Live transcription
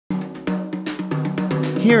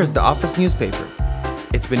Here is the office newspaper.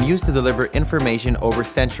 It's been used to deliver information over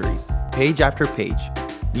centuries, page after page,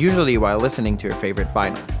 usually while listening to your favorite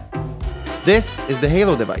vinyl. This is the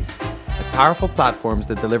Halo device, a powerful platform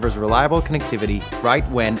that delivers reliable connectivity right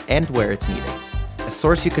when and where it's needed, a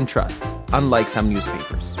source you can trust, unlike some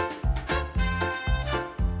newspapers.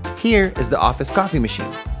 Here is the office coffee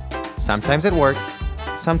machine. Sometimes it works,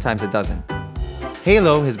 sometimes it doesn't.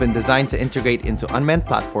 Halo has been designed to integrate into unmanned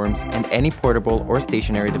platforms and any portable or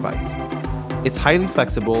stationary device. It's highly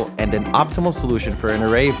flexible and an optimal solution for an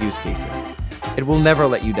array of use cases. It will never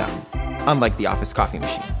let you down, unlike the office coffee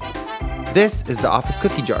machine. This is the office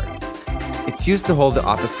cookie jar. It's used to hold the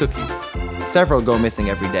office cookies. Several go missing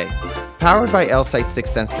every day. Powered by Elsight 6th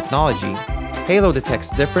Sense technology, Halo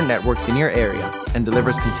detects different networks in your area and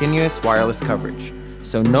delivers continuous wireless coverage,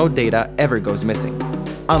 so no data ever goes missing,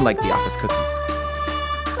 unlike the office cookies.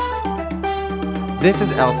 This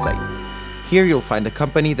is Elsight. Here you'll find a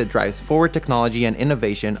company that drives forward technology and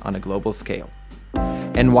innovation on a global scale.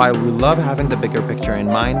 And while we love having the bigger picture in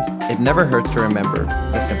mind, it never hurts to remember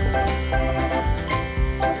the simple things.